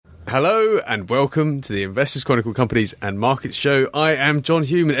Hello and welcome to the Investors Chronicle Companies and Markets Show. I am John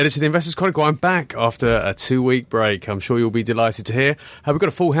Human, editor of the Investors Chronicle. I'm back after a 2-week break. I'm sure you'll be delighted to hear. We've got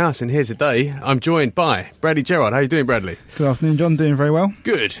a full house in here today. I'm joined by Bradley Gerard. How are you doing, Bradley? Good afternoon, John. Doing very well.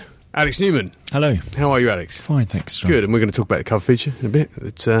 Good. Alex Newman. Hello. How are you, Alex? Fine, thanks, John. Good, and we're going to talk about the cover feature in a bit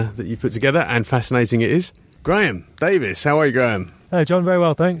that you've put together, and fascinating it is. Graham Davis. How are you, Graham? Hello, John. Very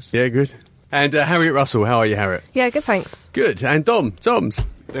well, thanks. Yeah, good. And Harriet Russell. How are you, Harriet? Yeah, good, thanks. Good. And Toms.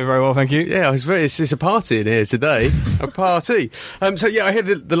 Doing very well, thank you. Yeah, it's a party in here today. A party. I hear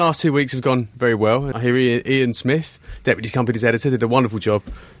the last 2 weeks have gone very well. I hear Ian Smith, Deputy Companies Editor, did a wonderful job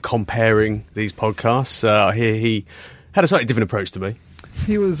comparing these podcasts. I hear he had a slightly different approach to me.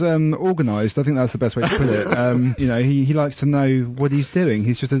 He was organised. I think that's the best way to put it. He likes to know what he's doing.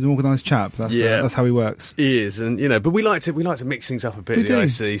 He's just an organised chap. That's how he works. He is, and but we like to mix things up a bit at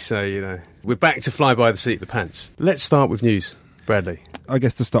the IC. So we're back to fly by the seat of the pants. Let's start with news, Bradley. I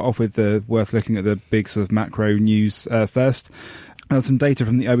guess to start off with, worth looking at the big sort of macro news first. There's some data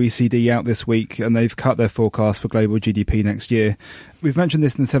from the OECD out this week, and they've cut their forecast for global GDP next year. We've mentioned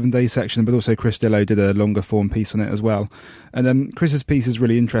this in the 7-day section, but also Chris Dillow did a longer form piece on it as well. And Chris's piece is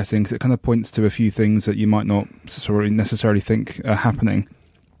really interesting because it kind of points to a few things that you might not necessarily think are happening.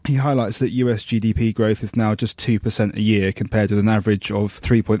 He highlights that US GDP growth is now just 2% a year compared with an average of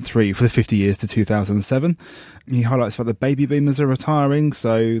 3.3 for the 50 years to 2007. He highlights that the baby boomers are retiring,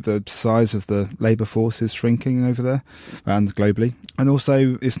 so the size of the labour force is shrinking over there and globally. And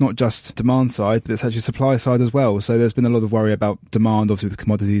also, it's not just demand side, but it's actually supply side as well. So there's been a lot of worry about demand, obviously with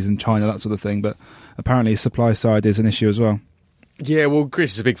commodities in China, that sort of thing, but apparently supply side is an issue as well. Yeah, well,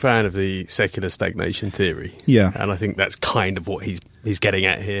 Chris is a big fan of the secular stagnation theory. Yeah, and I think that's kind of what he's getting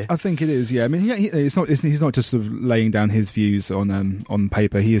at here. I think it is. Yeah, I mean, he's not just sort of laying down his views on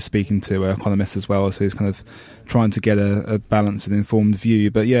paper. He is speaking to economists as well, so he's kind of trying to get a balanced and informed view.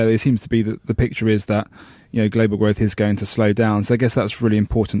 But yeah, it seems to be that the picture is that global growth is going to slow down. So I guess that's really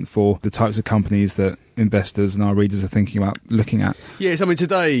important for the types of companies that investors and our readers are thinking about looking at. Yes, I mean,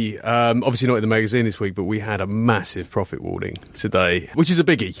 today, obviously not in the magazine this week, but we had a massive profit warning today, which is a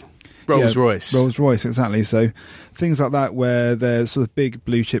biggie. Rolls-Royce, exactly. So things like that where there's sort of big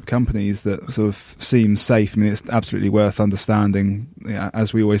blue chip companies that sort of seem safe. I mean, it's absolutely worth understanding,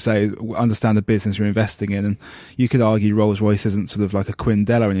 as we always say, understand the business you're investing in. And you could argue Rolls-Royce isn't sort of like a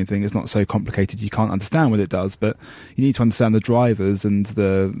Quindel or anything. It's not so complicated you can't understand what it does, but you need to understand the drivers and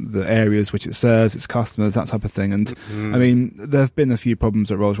the areas which it serves, its customers, that type of thing. And I mean, there have been a few problems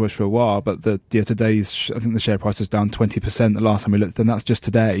at Rolls-Royce for a while, but today's, I think the share price is down 20% the last time we looked, and that's just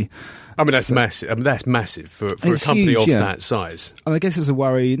today. I mean, that's massive. I mean, that's massive for a company huge, of that size. And I guess it's a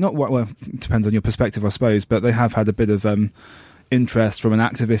worry. Well, it depends on your perspective, I suppose. But they have had a bit of interest from an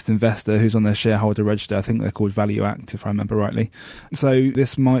activist investor who's on their shareholder register. I think they're called Value Act, if I remember rightly. So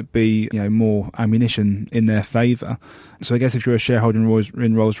this might be, more ammunition in their favour. So I guess if you're a shareholder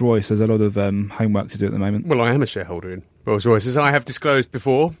in Rolls-Royce, there's a lot of homework to do at the moment. Well, I am a shareholder in Rolls-Royce, as I have disclosed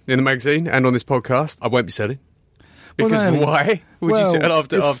before in the magazine and on this podcast. I won't be selling. Because why would you sell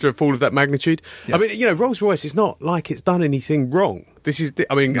after a fall of that magnitude? Yeah. I mean, Rolls-Royce is not like it's done anything wrong. This is,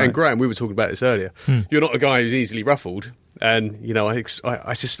 and Graham, we were talking about this earlier. You're not a guy who's easily ruffled, and I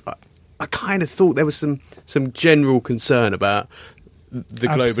kind of thought there was some general concern about the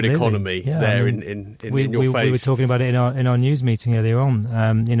global economy there in your face. We were talking about it in our news meeting earlier on.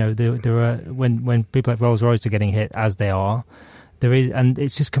 There are when people like Rolls-Royce are getting hit as they are. There is, and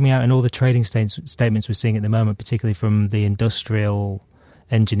it's just coming out in all the trading statements we're seeing at the moment, particularly from the industrial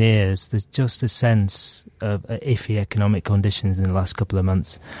engineers. There's just a sense of iffy economic conditions in the last couple of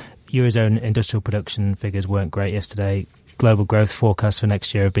months. Eurozone industrial production figures weren't great yesterday. Global growth forecasts for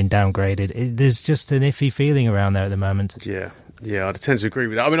next year have been downgraded. There's just an iffy feeling around there at the moment. Yeah, I tend to agree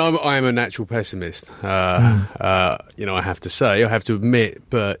with that. I mean, I am a natural pessimist. I have to say, I have to admit,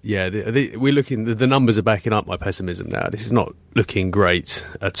 but yeah, we're looking. The numbers are backing up my pessimism now. This is not looking great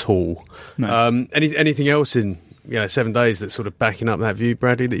at all. No. Anything else in 7 days that's sort of backing up that view,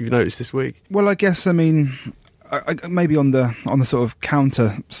 Bradley, that you've noticed this week? Well, I guess maybe on the sort of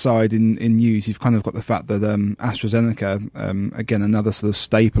counter side in news, you've kind of got the fact that AstraZeneca, again another sort of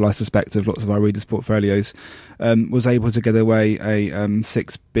staple, I suspect, of lots of our readers' portfolios, was able to get away a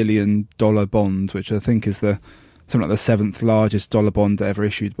 $6 billion bond, which I think is something like the 7th largest dollar bond ever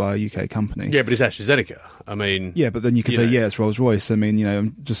issued by a UK company. Yeah, but it's AstraZeneca. I mean... Yeah, but then you could say, it's Rolls-Royce. I mean,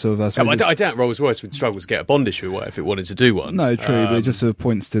 I'm just sort of... I doubt Rolls-Royce would struggle to get a bond issue if it wanted to do one. No, true, but it just sort of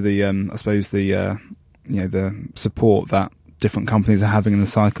points to the, I suppose, the support that different companies are having in the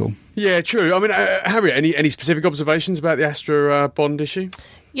cycle. Yeah, true. I mean, Harriet, any specific observations about the Astra bond issue?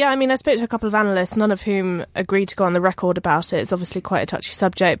 Yeah, I mean, I spoke to a couple of analysts, none of whom agreed to go on the record about it. It's obviously quite a touchy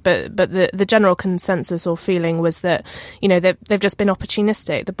subject, but the general consensus or feeling was that, you know, they've just been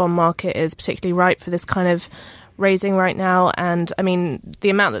opportunistic. The bond market is particularly ripe for this kind of raising right now, and I mean, the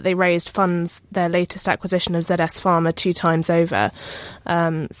amount that they raised funds their latest acquisition of ZS Pharma 2 times over.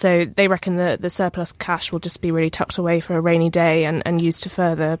 So they reckon that the surplus cash will just be really tucked away for a rainy day and used to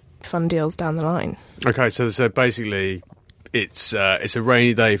further fund deals down the line. Okay, so basically, it's a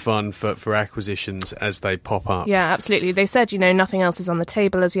rainy day fund for acquisitions as they pop up. Yeah, absolutely. They said, you know, nothing else is on the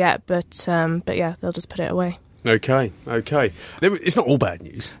table as yet, but yeah, they'll just put it away. Okay. It's not all bad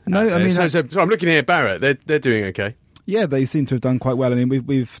news. No, I mean, so I'm looking here at Barratt. They're doing okay. Yeah, they seem to have done quite well. I mean,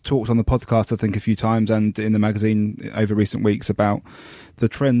 we've talked on the podcast, I think, a few times and in the magazine over recent weeks about the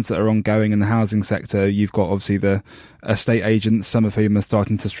trends that are ongoing in the housing sector. You've got, obviously, the estate agents, some of whom are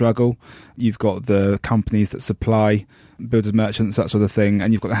starting to struggle. You've got the companies that supply builders, merchants, that sort of thing,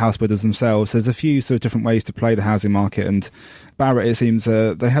 and you've got the house builders themselves. There's a few sort of different ways to play the housing market, and Barratt, it seems,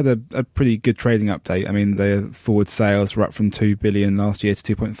 they had a pretty good trading update. I mean, their forward sales were up from 2 billion last year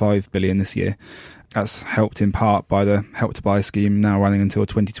to 2.5 billion this year. That's helped in part by the Help to Buy scheme now running until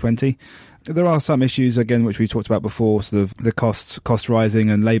 2020. There are some issues, again, which we talked about before, sort of the cost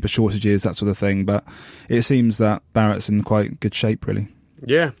rising and labour shortages, that sort of thing, but it seems that Barratt's in quite good shape, really.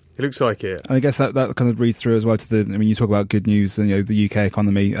 Yeah, it looks like it. And I guess that kind of reads through as well to the, I mean, you talk about good news, and, you know, the UK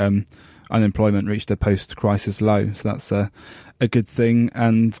economy, unemployment reached a post-crisis low, so that's a good thing.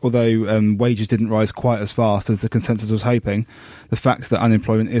 And although wages didn't rise quite as fast as the consensus was hoping, the fact that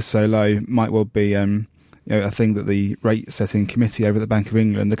unemployment is so low might well be a thing that the rate-setting committee over at the Bank of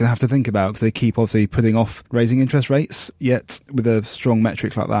England are going to have to think about, because they keep obviously putting off raising interest rates, yet with a strong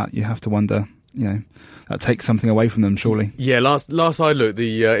metric like that, you have to wonder, you know, that takes something away from them, surely. Yeah, last I looked,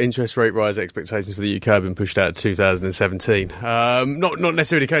 the interest rate rise expectations for the UK have been pushed out to 2017. Not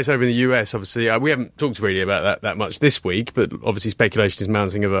necessarily the case over in the US, obviously. We haven't talked really about that much this week, but obviously speculation is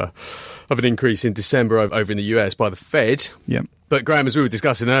mounting of an increase in December over in the US by the Fed. Yeah. But Graham, as we were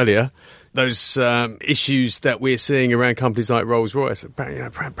discussing earlier, those issues that we're seeing around companies like Rolls-Royce,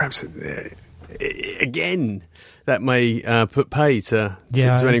 perhaps again, that may put pay to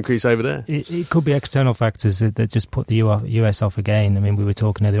an increase over there. It could be external factors that just put the US off again. I mean, we were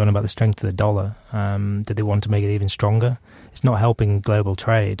talking earlier on about the strength of the dollar. Do they want to make it even stronger? It's not helping global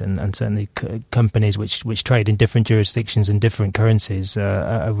trade, and certainly companies which trade in different jurisdictions and different currencies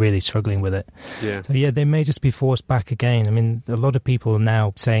are really struggling with it. Yeah. So, yeah, they may just be forced back again. I mean, a lot of people are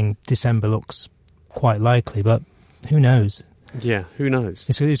now saying December looks quite likely, but who knows? Yeah, who knows?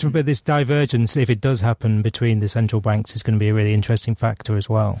 It's this divergence, if it does happen between the central banks, is going to be a really interesting factor as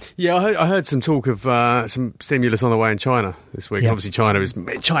well. Yeah, I heard some talk of some stimulus on the way in China this week. Yeah. Obviously,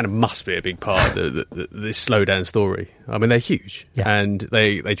 China must be a big part of this slowdown story. I mean, they're huge, and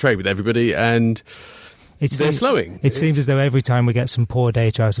they trade with everybody, and they're slowing. It seems as though every time we get some poor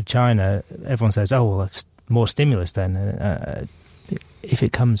data out of China, everyone says, "Oh, well, that's more stimulus then." If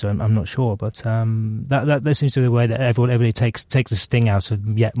it comes, I'm not sure, but that seems to be the way that everybody takes the sting out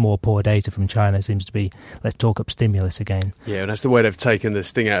of yet more poor data from China. It seems to be, let's talk up stimulus again. Yeah, and that's the way they've taken the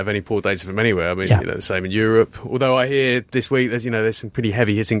sting out of any poor data from anywhere. I mean, the same in Europe. Although I hear this week there's some pretty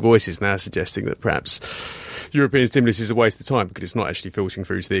heavy hitting voices now suggesting that perhaps European stimulus is a waste of time because it's not actually filtering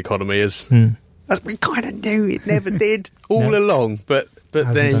through to the economy as we kind of knew it never did all along. But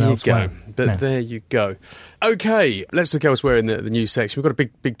there you go. There you go. Okay, let's look elsewhere in the news section. We've got a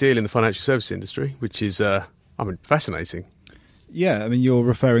big deal in the financial services industry, which is fascinating. Yeah, I mean, you're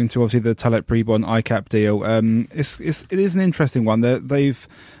referring to obviously the Talet Prebon ICAP deal. It is an interesting one. They've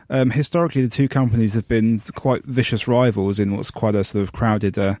historically, the two companies have been quite vicious rivals in what's quite a sort of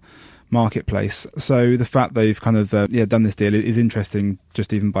crowded marketplace. So the fact they've kind of done this deal is interesting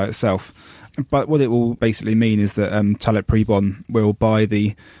just even by itself. But what it will basically mean is that Talet Prebon will buy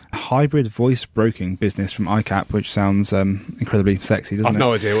the hybrid voice broking business from ICAP, which sounds incredibly sexy, doesn't it? I've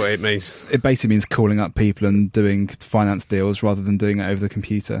no idea what it means. It basically means calling up people and doing finance deals rather than doing it over the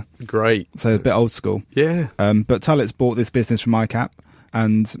computer. Great. So a bit old school. Yeah. But Talet's bought this business from ICAP,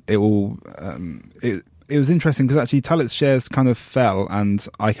 and it will... It was interesting because actually Talet's shares kind of fell and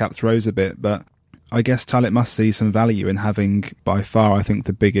ICAP's rose a bit, but I guess Talet must see some value in having, by far, I think,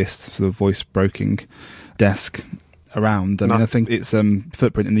 the biggest sort of voice broking desk around. I mean, I think its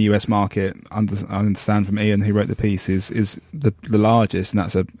footprint in the US market, I understand from Ian, who wrote the piece, is the largest, and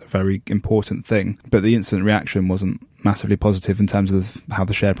that's a very important thing. But the instant reaction wasn't massively positive in terms of how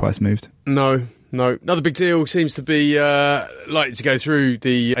the share price moved. No. Another big deal seems to be likely to go through.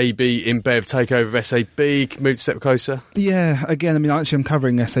 The AB InBev takeover of SAB. Moved a step closer. Yeah, again, I mean, actually, I'm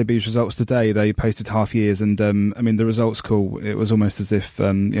covering SAB's results today. They posted half years, and I mean, the results call, it was almost as if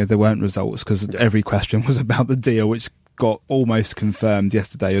there weren't results, because every question was about the deal, which got almost confirmed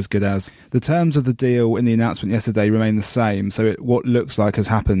yesterday, as good as. The terms of the deal in the announcement yesterday remain the same. So what looks like has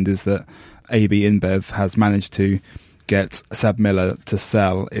happened is that AB InBev has managed to get SABMiller to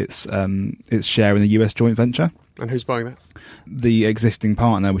sell its share in the US joint venture. And who's buying that? The existing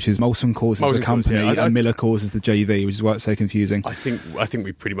partner, which is Molson Coors is the company, and Miller Coors is the JV, which is why it's so confusing. I think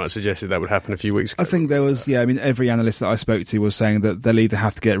we pretty much suggested that would happen a few weeks ago. I think there was, I mean, every analyst that I spoke to was saying that they'll either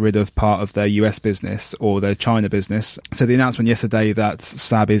have to get rid of part of their US business or their China business. So the announcement yesterday that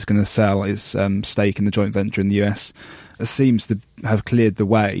SAB is going to sell its stake in the joint venture in the US seems to have cleared the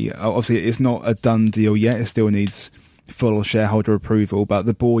way. Obviously, it's not a done deal yet. It still needs full shareholder approval, but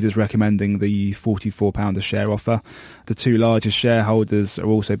the board is recommending the £44 a share offer. The two largest shareholders are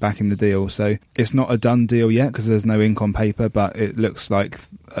also backing the deal, so it's not a done deal yet because there's no ink on paper, but it looks like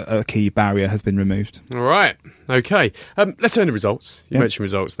a key barrier has been removed. All right, okay. Let's turn to results. You mentioned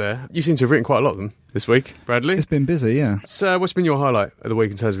results there. You seem to have written quite a lot of them this week, Bradley. It's been busy, yeah. So what's been your highlight of the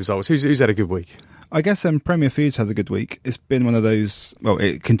week in terms of results? Who's had a good week? I guess Premier Foods had a good week. It's been one of those, well,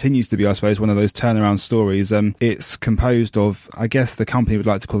 it continues to be, I suppose, one of those turnaround stories. It's composed of, I guess the company would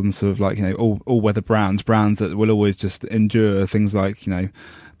like to call them sort of like, all-weather brands that will always just endure things like,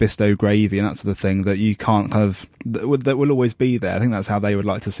 Bisto gravy and that sort of thing that you can't kind of, that will always be there. I think that's how they would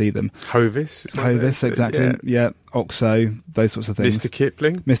like to see them. Hovis, exactly. Yeah. Oxo, those sorts of things.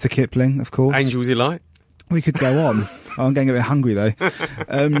 Mr. Kipling, of course. Angel's Delight. We could go on. I'm getting a bit hungry though.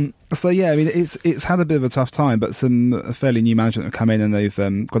 So yeah, I mean, it's had a bit of a tough time, but some fairly new management have come in and they've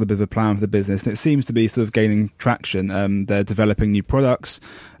got a bit of a plan for the business, and it seems to be sort of gaining traction. They're developing new products.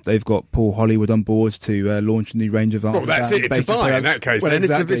 They've got Paul Hollywood on board to launch a new range of Well, that's it. It's a buy in that case. Well, then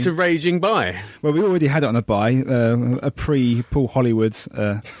exactly. It's a raging buy. Well, we already had it on a buy, a pre-Paul Hollywood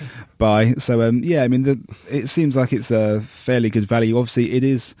buy. So yeah, I mean, it seems like it's a fairly good value. Obviously, it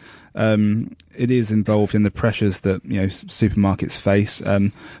is involved in the pressures that supermarkets face,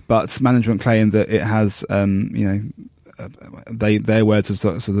 but management claim that it has their words are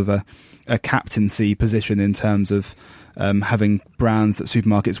sort of a captaincy position in terms of having brands that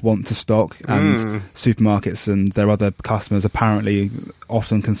supermarkets want to stock, and supermarkets and their other customers apparently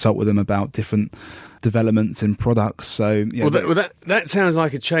often consult with them about different developments in products. So that sounds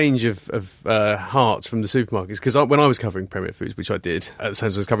like a change of heart from the supermarkets, because when I was covering Premier Foods, which I did at the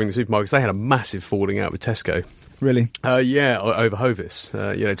same time as covering the supermarkets, they had a massive falling out with Tesco. Really? Yeah, over Hovis.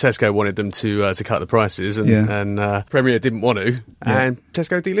 Tesco wanted them to cut the prices, and Premier didn't want to, and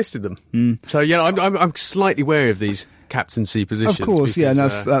Tesco delisted them. So I'm slightly wary of these captaincy positions. Of course, and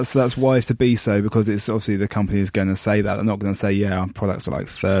that's wise to be so, because it's obviously the company is going to say that. They're not going to say, our products are like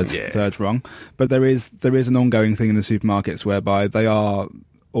third wrong. But there is an ongoing thing in the supermarkets whereby they are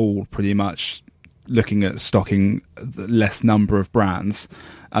all pretty much looking at stocking less number of brands,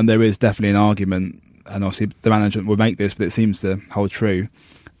 and there is definitely an argument, and obviously the management will make this, but it seems to hold true.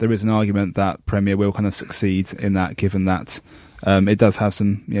 There is an argument that Premier will kind of succeed in that, given that it does have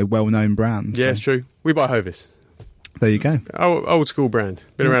some well-known brands. Yeah, it's true. We buy Hovis. There you go. Old school brand.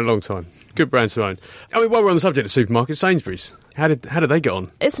 Been around a long time. Good brand to own. I mean, while we're on the subject of supermarkets, Sainsbury's. How did they get on?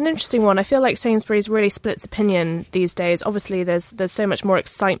 It's an interesting one. I feel like Sainsbury's really splits opinion these days. Obviously, there's so much more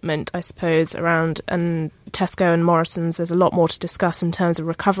excitement, I suppose, around, and Tesco and Morrison's, there's a lot more to discuss in terms of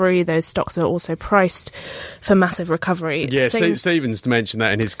recovery. Those stocks are also priced for massive recovery. Yeah, Stevens mentioned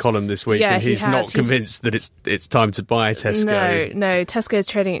that in his column this week, and he's not convinced that it's time to buy Tesco. No, Tesco is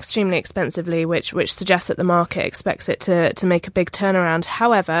trading extremely expensively, which suggests that the market expects it to make a big turnaround.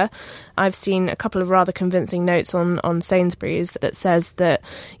 However, I've seen a couple of rather convincing notes on Sainsbury's that says that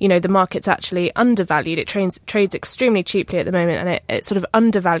the market's actually undervalued. It trades extremely cheaply at the moment, and it sort of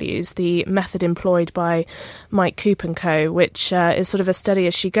undervalues the method employed by Mike Coop and Co., which is sort of a steady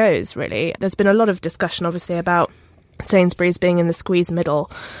as she goes, really. There's been a lot of discussion, obviously, about Sainsbury's being in the squeeze middle,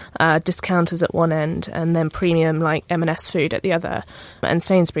 discounters at one end and then premium like M&S Food at the other, and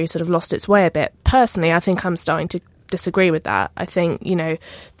Sainsbury's sort of lost its way a bit. Personally, I think I'm starting to disagree with that. I think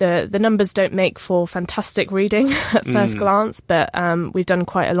the numbers don't make for fantastic reading at first glance, but we've done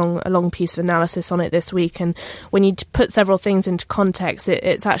quite a long piece of analysis on it this week, and when you put several things into context,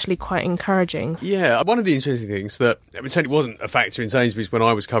 it's actually quite encouraging. Yeah, one of the interesting things that certainly wasn't a factor in Sainsbury's when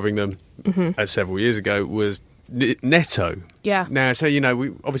I was covering them several years ago was Netto. Yeah. Now, so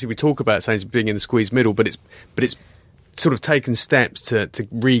we talk about Sainsbury's being in the squeeze middle, but it's sort of taken steps to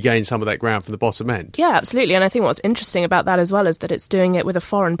regain some of that ground from the bottom end. Yeah, absolutely. And I think what's interesting about that as well is that it's doing it with a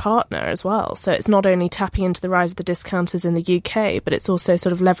foreign partner as well. So it's not only tapping into the rise of the discounters in the UK, but it's also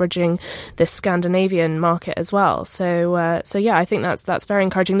sort of leveraging this Scandinavian market as well. So yeah, I think that's very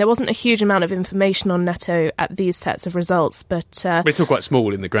encouraging. There wasn't a huge amount of information on Netto at these sets of results, but it's still quite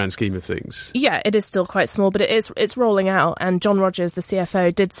small in the grand scheme of things. Yeah, it is still quite small, but it's rolling out. And John Rogers, the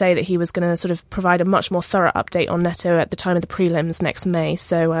CFO, did say that he was going to sort of provide a much more thorough update on Netto at the time of the prelims next May.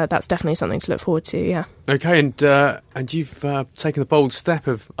 So that's definitely something to look forward to. Yeah. Okay, and you've taken the bold step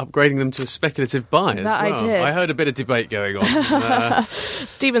of upgrading them to a speculative buy as well. I did. I heard a bit of debate going on.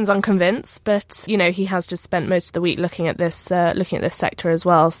 Stephen's unconvinced, but he has just spent most of the week looking at this sector as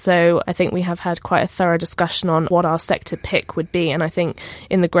well. So I think we have had quite a thorough discussion on what our sector pick would be, and I think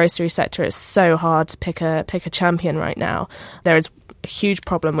in the grocery sector it's so hard to pick a champion right now. There is a huge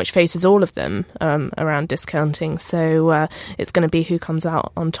problem which faces all of them around discounting. So it's going to be who comes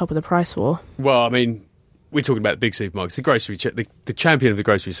out on top of the price war. Well, I mean, we're talking about the big supermarkets. The champion of the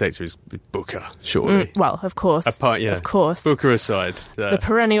grocery sector is Booker, surely. Well, of course. Of course. Booker aside. The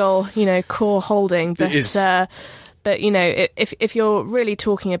perennial, core holding. But, but if you're really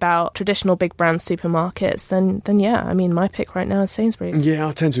talking about traditional big brand supermarkets, then yeah, I mean, my pick right now is Sainsbury's. Yeah,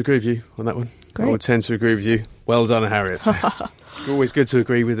 I tend to agree with you on that one. Great. I would tend to agree with you. Well done, Harriet. Always good to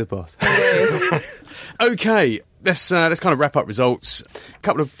agree with the boss. Okay. Let's kind of wrap up results. A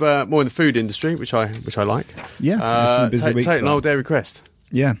couple of more in the food industry, which I like. Yeah, it's been a busy week. Tate and Lyle, Dairy Crest.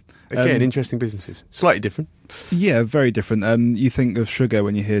 Yeah. Again, interesting businesses. Slightly different. Yeah, very different. You think of sugar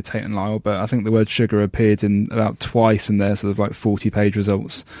when you hear Tate and Lyle, but I think the word sugar appeared in about twice in their sort of like 40-page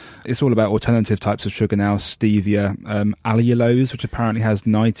results. It's all about alternative types of sugar now, stevia, allulose, which apparently has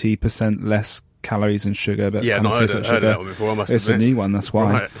 90% less calories and sugar, but yeah, not heard of that one before. I must admit. It's a new one, that's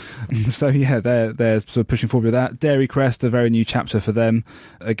why. Right. So yeah, they're sort of pushing forward with that. Dairy Crest, a very new chapter for them.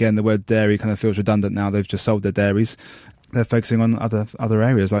 Again, the word dairy kind of feels redundant now. They've just sold their dairies. They're focusing on other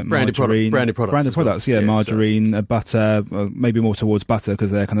areas like branded products. Yeah, margarine, butter, maybe more towards butter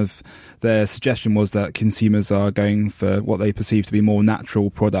because their suggestion was that consumers are going for what they perceive to be more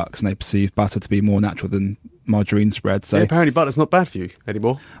natural products, and they perceive butter to be more natural than margarine spread. So apparently butter's not bad for you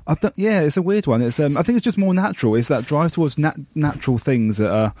anymore. It's a weird one. It's I think it's just more natural. It's that drive towards natural things that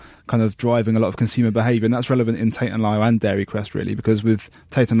are kind of driving a lot of consumer behaviour, and that's relevant in Tate and Lyle and Dairy Crest really, because with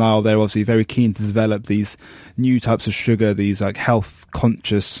Tate and Lyle they're obviously very keen to develop these new types of sugar, these like health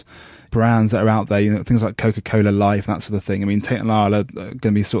conscious brands that are out there, things like Coca-Cola Life and that sort of thing. I mean, Tate and Lyle are going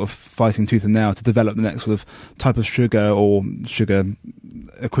to be sort of fighting tooth and nail to develop the next sort of type of sugar or sugar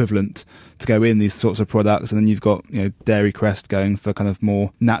equivalent to go in these sorts of products, and then you've got Dairy Crest going for kind of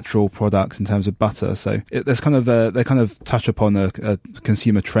more natural products in terms of butter. So there's kind of they kind of touch upon a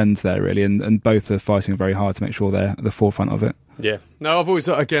consumer trends there really, and both are fighting very hard to make sure they're at the forefront of it. Yeah, no, I've always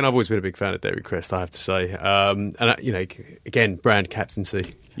been a big fan of Dairy Crest, I have to say, and again, brand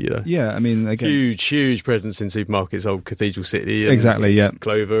captaincy. Yeah, I mean, again, huge presence in supermarkets, old Cathedral City, and exactly, yeah,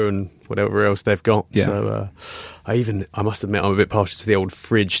 Clover and whatever else they've got. Yeah. So I must admit, I'm a bit partial to the old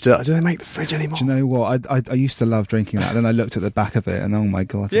fridge. Do they make the fridge anymore? Do you know what? I used to love drinking that. Then I looked at the back of it, and oh my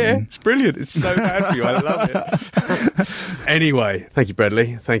god! Yeah, it's brilliant. It's so bad for you. I love it. Anyway, thank you,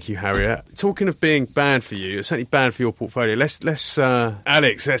 Bradley. Thank you, Harriet. Talking of being bad for you, it's certainly bad for your portfolio.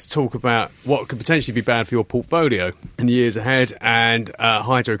 Alex, let's talk about what could potentially be bad for your portfolio in the years ahead, and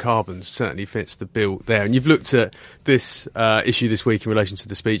hydrocarbons certainly fits the bill there. And you've looked at this issue this week in relation to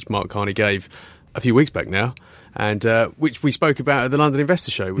the speech Mark Carney gave a few weeks back now, and which we spoke about at the London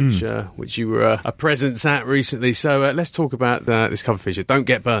Investor Show, which you were a presence at recently. So let's talk about this cover feature. Don't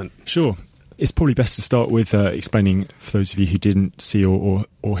get burnt. Sure. It's probably best to start with explaining, for those of you who didn't see or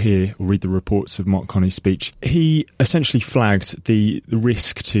hear or read the reports of Mark Carney's speech, he essentially flagged the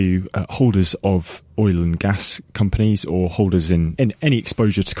risk to holders of oil and gas companies or holders in any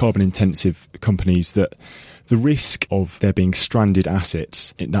exposure to carbon-intensive companies that the risk of there being stranded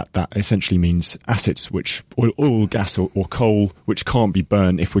assets, that essentially means assets which oil, gas or coal, which can't be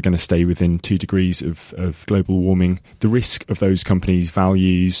burnt if we're going to stay within 2 degrees of global warming. The risk of those companies'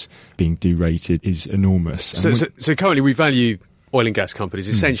 values being derated is enormous. So currently we value oil and gas companies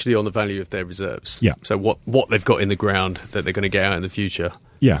essentially on the value of their reserves. Yeah. So what they've got in the ground that they're going to get out in the future.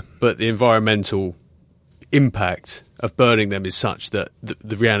 Yeah. But the environmental impact of burning them is such that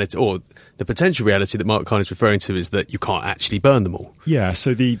the reality, or the potential reality that Mark Carney is referring to, is that you can't actually burn them all. Yeah,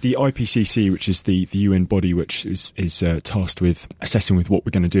 so the IPCC, which is the UN body which is tasked with assessing with what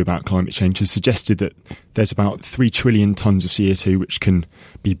we're going to do about climate change, has suggested that there's about 3 trillion tonnes of CO2 which can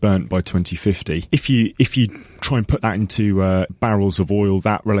be burnt by 2050. If you try and put that into barrels of oil,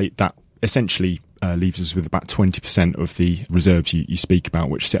 that essentially leaves us with about 20% of the reserves you speak about,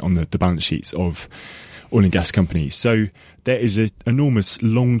 which sit on the balance sheets of oil and gas companies. So there is an enormous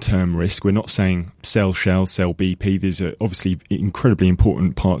long-term risk. We're not saying sell Shell, sell BP. These are obviously incredibly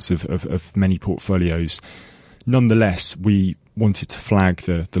important parts of many portfolios. Nonetheless, we wanted to flag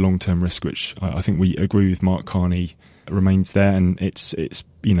the long-term risk, which I think we agree with Mark Carney remains there, and it's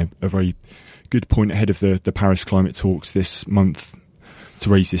a very good point ahead of the Paris climate talks this month to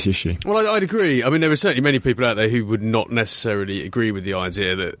raise this issue. Well, I'd agree. I mean, there are certainly many people out there who would not necessarily agree with the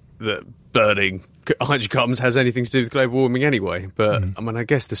idea that burning hydrocarbons has anything to do with global warming anyway. But I mean, I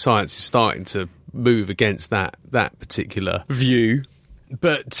guess the science is starting to move against that particular view.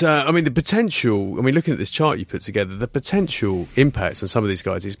 But I mean, the potential. I mean, looking at this chart you put together, the potential impacts on some of these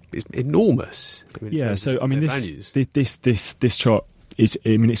guys is enormous. I mean, so I mean, this chart is.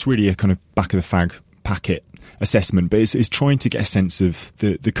 I mean, it's really a kind of back of the fag packet assessment, but it's trying to get a sense of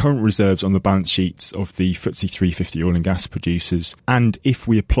the current reserves on the balance sheets of the FTSE 350 oil and gas producers, and if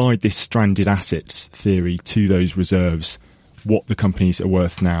we applied this stranded assets theory to those reserves, what the companies are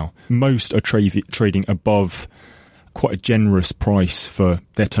worth now. Most are trading above quite a generous price for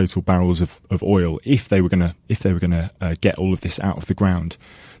their total barrels of oil if they were going to get all of this out of the ground.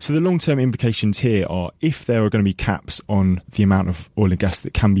 So the long-term implications here are, if there are going to be caps on the amount of oil and gas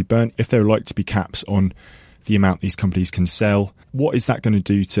that can be burnt, if there are like to be caps on the amount these companies can sell, what is that going to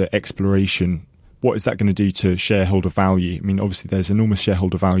do to exploration? What is that going to do to shareholder value? I mean, obviously there's enormous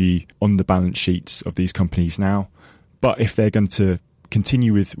shareholder value on the balance sheets of these companies now, but if they're going to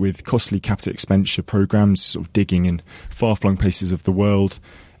continue with costly capital expenditure programs, sort of digging in far-flung places of the world,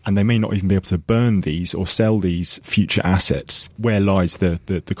 and they may not even be able to burn these or sell these future assets, where lies the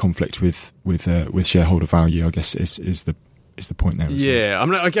conflict with shareholder value, I guess, is the point there. Yeah, I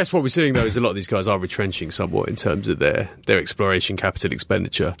mean, I guess what we're seeing though is a lot of these guys are retrenching somewhat in terms of their exploration capital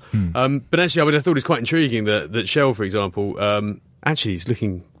expenditure. But actually, I mean, I thought it was quite intriguing that Shell, for example, actually is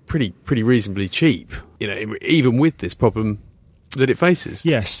looking pretty reasonably cheap. You know, even with this problem that it faces.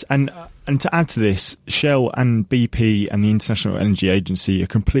 Yes, and to add to this, Shell and BP and the International Energy Agency are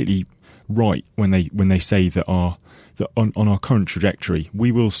completely right when they say that on our current trajectory,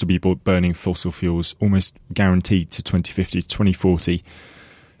 we will still be burning fossil fuels almost guaranteed to 2050 to 2040.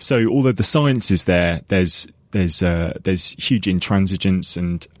 So although the science is there's huge intransigence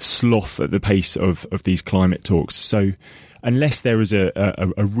and sloth at the pace of these climate talks. So unless there is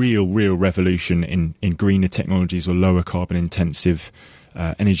a real revolution in greener technologies or lower carbon intensive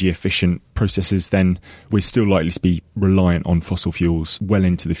energy efficient processes, then we're still likely to be reliant on fossil fuels well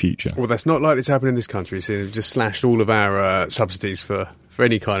into the future. Well, that's not likely to happen in this country. So they've just slashed all of our subsidies for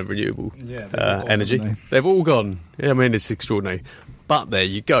any kind of renewable energy. They've all gone. Yeah, I mean, it's extraordinary. But there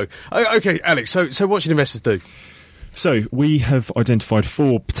you go. Okay, Alex, so what should investors do? So we have identified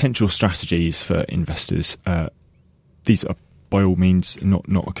 4 potential strategies for investors. These are, by all means, not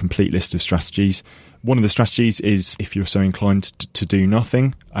a complete list of strategies. One of the strategies is, if you're so inclined, to do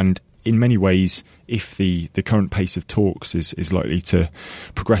nothing. And in many ways, if the current pace of talks is likely to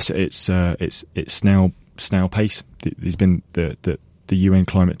progress at its snail pace, there's been the UN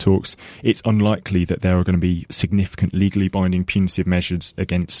climate talks, it's unlikely that there are going to be significant legally binding punitive measures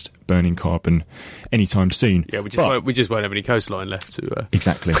against burning carbon anytime soon. Yeah, we just won't have any coastline left to...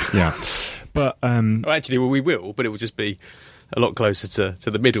 Exactly, yeah. But actually, we will, but it will just be a lot closer to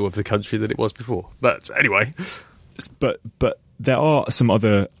the middle of the country than it was before. But anyway, but there are some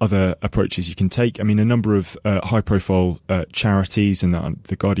other approaches you can take. I mean, a number of high-profile charities and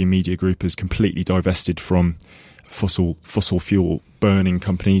the Guardian Media Group has completely divested from fossil fuel burning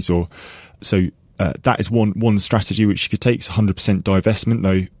companies, that is one strategy which you could take. It's 100% divestment,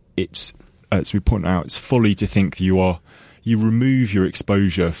 though. It's, as we point out, it's folly to think you remove your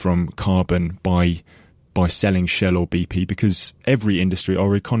exposure from carbon by selling Shell or BP, because every industry,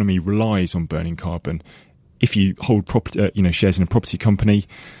 our economy, relies on burning carbon. If you hold shares in a property company,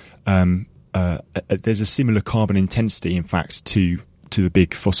 there's a similar carbon intensity, in fact, to the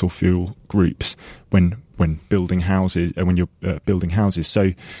big fossil fuel groups when building houses, when you're building houses.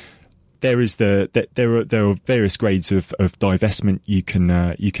 So there are various grades of divestment you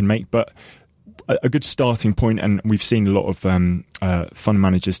can make, but a good starting point, and we've seen a lot of fund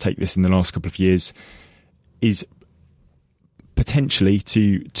managers take this in the last couple of years, is potentially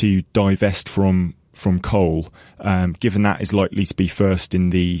to divest from coal, given that is likely to be first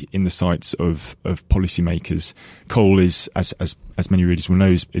in the sights of policymakers. Coal is, as many readers will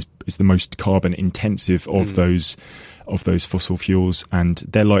know, is the most carbon intensive of those fossil fuels, and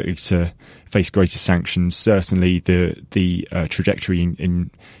they're likely to face greater sanctions. Certainly, the trajectory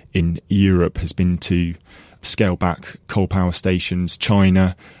in Europe has been to scale back coal power stations.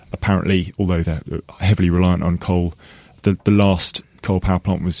 China, apparently, although they're heavily reliant on coal, the last coal power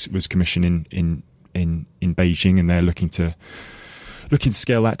plant was commissioned in Beijing, and they're looking to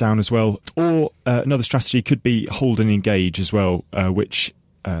scale that down as well. Or another strategy could be hold and engage as well, which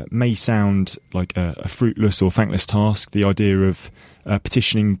may sound like a fruitless or thankless task. The idea of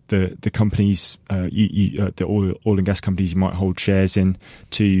petitioning the companies, the oil and gas companies you might hold shares in,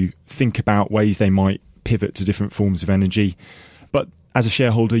 to think about ways they might pivot to different forms of energy. But as a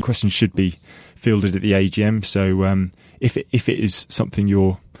shareholder, your question should be fielded at the AGM. So if it is something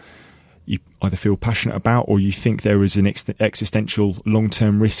you either feel passionate about, or you think there is an existential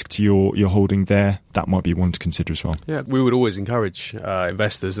long-term risk to your holding there, that might be one to consider as well. Yeah, we would always encourage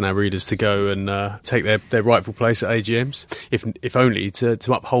investors and our readers to go and take their rightful place at AGMs, if only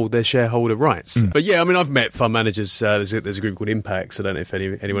to uphold their shareholder rights. But yeah, I mean, I've met fund managers. There's a group called Impacts. I don't know if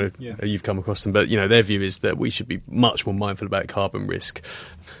anyone you've come across them, but their view is that we should be much more mindful about carbon risk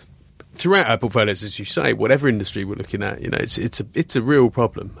throughout our portfolios, as you say. Whatever industry we're looking at, it's a real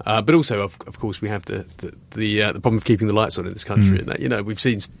problem. But also, of course, we have the problem of keeping the lights on in this country, and that we've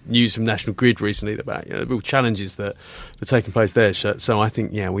seen news from National Grid recently about the real challenges that are taking place there. So I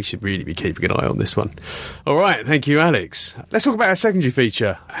think we should really be keeping an eye on this one. All right, thank you, Alex. Let's talk about our secondary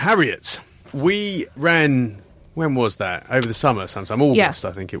feature, Harriet. We ran, when was that? Over the summer, sometime August,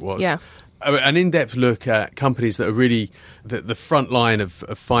 I think it was. Yeah. An in-depth look at companies that are really the front line of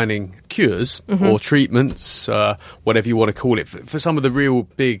finding cures or treatments, whatever you want to call it, for some of the real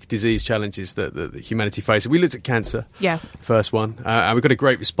big disease challenges that humanity faces. We looked at cancer, first one, and we got a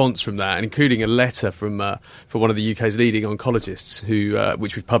great response from that, and including a letter from one of the UK's leading oncologists,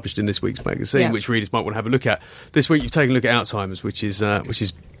 which we've published in this week's magazine, which readers might want to have a look at. This week you've taken a look at Alzheimer's, which is a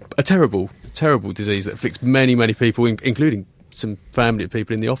terrible, terrible disease that afflicts many, many people, including some family of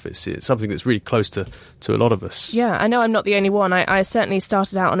people in the office. It's something that's really close to a lot of us. Yeah, I know I'm not the only one. I certainly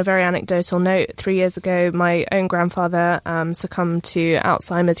started out on a very anecdotal note. 3 years ago, my own grandfather succumbed to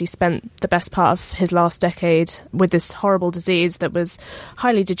Alzheimer's. He spent the best part of his last decade with this horrible disease that was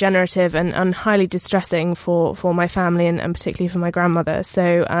highly degenerative and highly distressing for my family and particularly for my grandmother.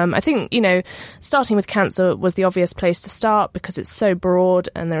 So I think, starting with cancer was the obvious place to start because it's so broad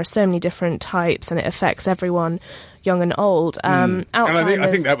and there are so many different types and it affects everyone, young and old. And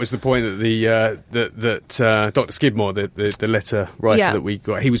I think that was the point that Dr. Skidmore, the letter writer that we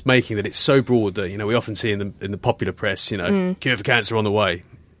got, he was making, that it's so broad that we often see in the popular press, cure for cancer on the way,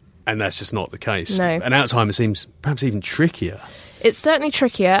 and that's just not the case. No. And Alzheimer's seems perhaps even trickier. It's certainly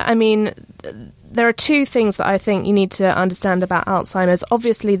trickier. I mean, there are two things that I think you need to understand about Alzheimer's.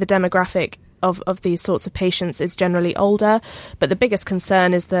 Obviously, the demographic of these sorts of patients is generally older, but the biggest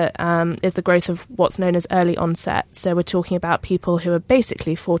concern is that is the growth of what's known as early onset. So we're talking about people who are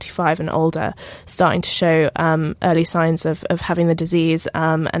basically 45 and older starting to show early signs of having the disease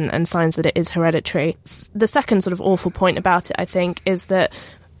and signs that it is hereditary. The second sort of awful point about it, I think, is that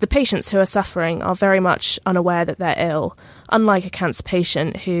the patients who are suffering are very much unaware that they're ill, unlike a cancer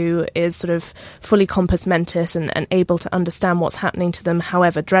patient who is sort of fully compos mentis and able to understand what's happening to them,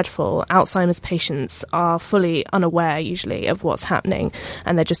 however dreadful. Alzheimer's patients are fully unaware, usually, of what's happening,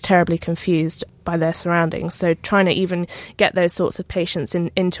 and they're just terribly confused by their surroundings. So trying to even get those sorts of patients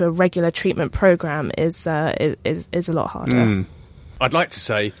into a regular treatment program is a lot harder. I'd like to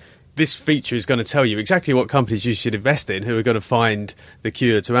say this feature is going to tell you exactly what companies you should invest in who are going to find the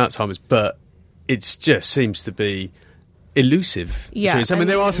cure to Alzheimer's, but it just seems to be elusive. Yeah, I mean,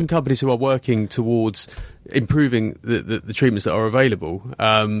 there are some companies who are working towards improving the treatments that are available.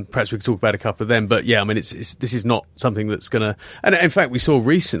 Perhaps we could talk about a couple of them. But yeah, I mean, this is not something that's going to... And in fact, we saw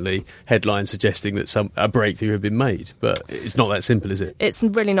recently headlines suggesting that a breakthrough had been made. But it's not that simple, is it? It's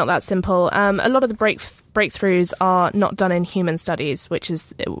really not that simple. A lot of the breakthroughs are not done in human studies, which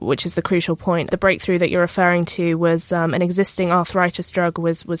is the crucial point. The breakthrough that you're referring to was an existing arthritis drug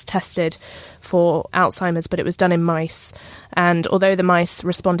was tested for Alzheimer's, but it was done in mice. And although the mice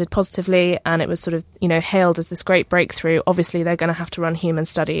responded positively and it was sort of, hailed as this great breakthrough, obviously they're going to have to run human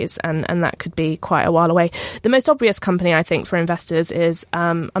studies, and that could be quite a while away. The most obvious company, I think, for investors is,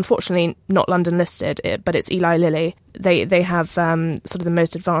 unfortunately, not London listed, but it's Eli Lilly. They have sort of the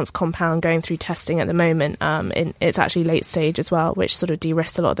most advanced compound going through testing at the moment. It's actually late stage as well, which sort of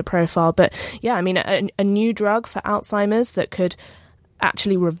de-risks a lot of the profile. But yeah, I mean, a new drug for Alzheimer's that could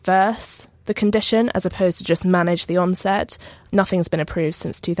actually reverse the condition as opposed to just manage the onset. Nothing's been approved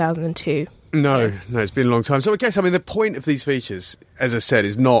since 2002. No, it's been a long time. So I guess, the point of these features, as I said,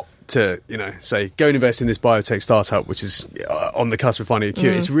 is not to, say, go and invest in this biotech startup, which is on the cusp of finding a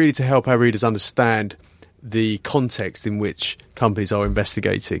cure. It's really to help our readers understand the context in which companies are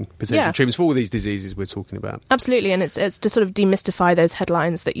investigating potential treatments for all these diseases we're talking about. Absolutely, and it's to sort of demystify those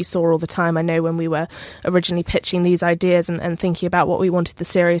headlines that you saw all the time. I know when we were originally pitching these ideas and thinking about what we wanted the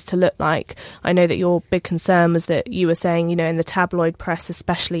series to look like, I know that your big concern was that you were saying, you know, in the tabloid press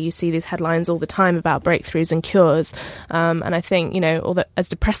especially, you see these headlines all the time about breakthroughs and cures. And I think, you know, although as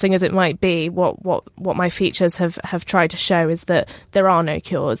depressing as it might be, what my features have tried to show is that there are no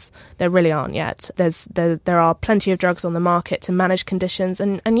cures. There really aren't yet. There are plenty of drugs on the market to manage conditions,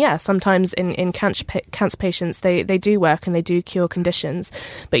 and sometimes in cancer patients they do work and they do cure conditions,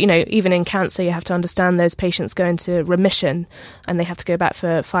 but you know, even in cancer you have to understand those patients go into remission and they have to go back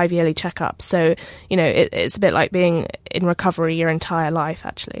for 5 yearly checkups. So you know, it's a bit like being in recovery your entire life,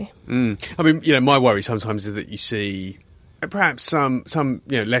 actually. I mean, you know, my worry sometimes is that you see perhaps some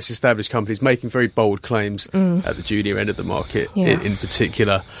you know, less established companies making very bold claims at the junior end of the market in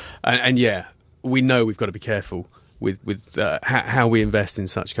particular, and we know we've got to be careful with how we invest in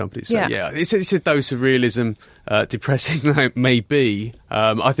such companies. So, it's a dose of realism, depressing though it may be.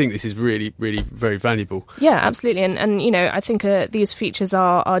 I think this is really, really very valuable. Yeah, absolutely. And you know, I think these features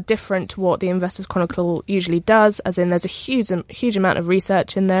are different to what the Investors Chronicle usually does, as in there's a huge amount of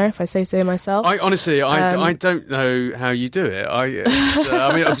research in there, if I say so myself. I honestly, I don't know how you do it.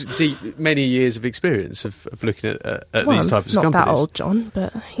 I mean, many years of experience of looking at these types of companies. Not that old, John,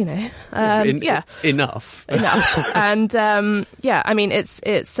 but you know, enough. And I mean,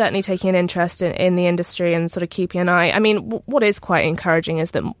 it's certainly taking an interest in the industry and sort of keeping an eye. I mean, what is quite encouraging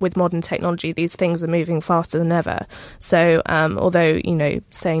is that with modern technology, these things are moving faster than ever. So although, you know,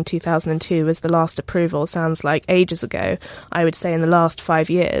 saying 2002 was the last approval sounds like ages ago, I would say in the last 5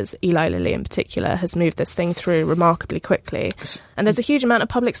 years, Eli Lilly in particular has moved this thing through remarkably quickly. And there's a huge amount of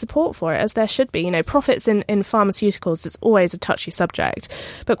public support for it, as there should be. You know, profits in pharmaceuticals is always a touchy subject.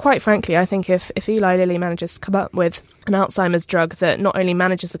 But quite frankly, I think if Eli Lilly manages to come up with an Alzheimer's drug that not only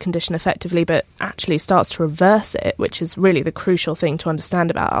manages the condition effectively, but actually starts to reverse it, which is really the crucial thing to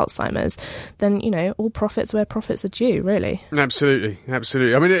understand about Alzheimer's, then, you know, all profits where profits are due, really. Absolutely.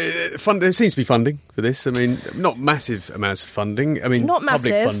 I mean, there seems to be funding for this. I mean, not massive amounts of funding. I mean, not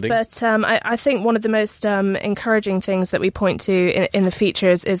public massive, funding. But I think one of the most encouraging things that we point to in the feature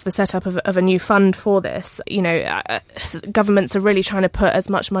is the setup of a new fund for this. You know, governments are really trying to put as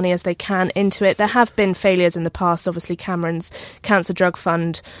much money as they can into it. There have been failures in the past. Obviously, Cameron's Cancer Drug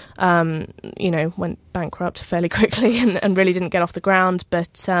Fund, you know, went bankrupt fairly quickly and really didn't get off the ground.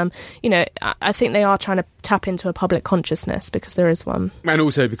 But, you know, I think they are trying to tap into a public consciousness, because there is one. And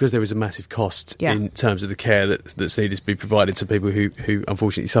also because there is a massive cost in terms of the care that's needed to be provided to people who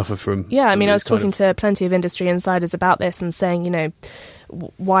unfortunately suffer from... Yeah, I mean, I was talking to plenty of industry insiders about this and saying, you know,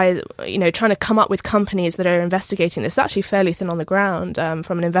 why, you know, trying to come up with companies that are investigating this is actually fairly thin on the ground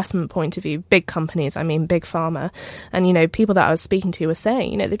from an investment point of view. Big companies, I mean, big pharma. And, you know, people that I was speaking to were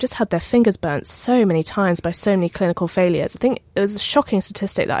saying, you know, they've just had their fingers burnt so many times by so many clinical failures. I think it was a shocking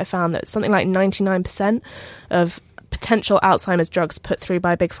statistic that I found that something like 99% of potential Alzheimer's drugs put through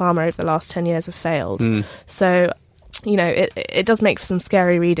by big pharma over the last 10 years have failed. So, you know, it does make for some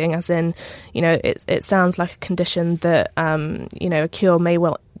scary reading, as in, you know, it sounds like a condition that, you know, a cure may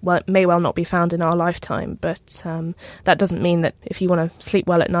well not be found in our lifetime, but that doesn't mean that if you want to sleep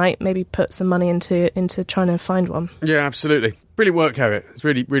well at night, maybe put some money into trying to find one. Yeah, absolutely. Brilliant work, Harriet. It's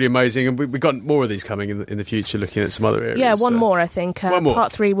really, really amazing. And we've got more of these coming in the future, looking at some other areas. Yeah, one more, I think. One more.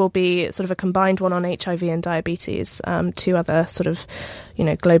 Part 3 will be sort of a combined one on HIV and diabetes, 2 other sort of, you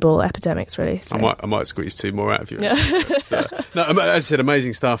know, global epidemics, really. So. I might squeeze 2 more out of you. But, no, as I said,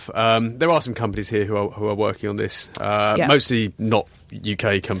 amazing stuff. There are some companies here who are working on this, mostly not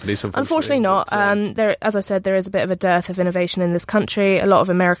UK companies, unfortunately not. There, as I said, there is a bit of a dearth of innovation in this country. A lot of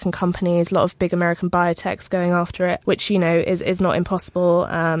American companies, a lot of big American biotechs going after it, which, you know, is not impossible.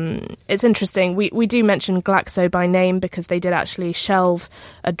 It's interesting. We do mention Glaxo by name because they did actually shelve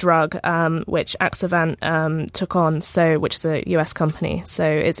a drug which Axovant took on, which is a US company. So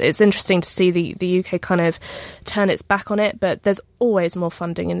it's interesting to see the UK kind of turn its back on it, but there's always more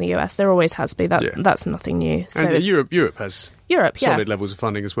funding in the US. There always has been. That's nothing new. So and Europe has solid levels of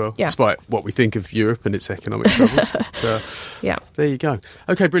funding as well, despite what we think of Europe and its economic troubles. But, there you go.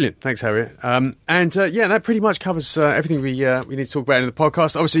 Okay, brilliant. Thanks, Harriet. That pretty much covers everything we need to talk about in the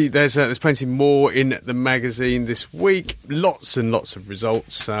podcast. Obviously, there's plenty more in the magazine this week. Lots and lots of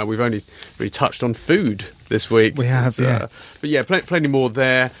results. We've only really touched on food this week. We have, yeah. But yeah, plenty more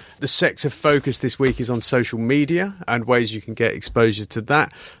there. The sector focus this week is on social media and ways you can get exposure to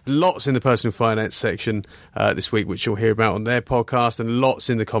that. Lots in the personal finance section this week, which you'll hear about on their podcast, and lots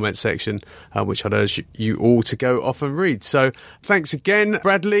in the comments section, which I'd urge you all to go off and read. So thanks again,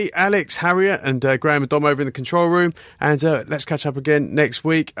 Bradley, Alex, Harriet, and Graham and Dom over in the control room. And let's catch up again next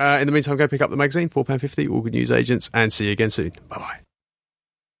week. In the meantime, go pick up the magazine, £4.50, All Good News Agents, and see you again soon. Bye-bye.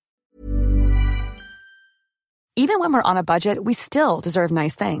 Even when we're on a budget, we still deserve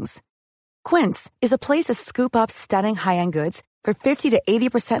nice things. Quince is a place to scoop up stunning high-end goods for 50 to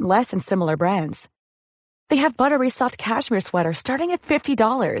 80% less than similar brands. They have buttery soft cashmere sweaters starting at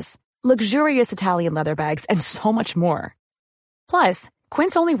 $50, luxurious Italian leather bags, and so much more. Plus,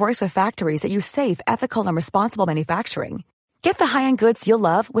 Quince only works with factories that use safe, ethical, and responsible manufacturing. Get the high-end goods you'll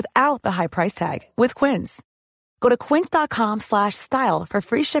love without the high price tag with Quince. Go to quince.com/style for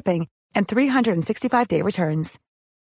free shipping and 365-day returns.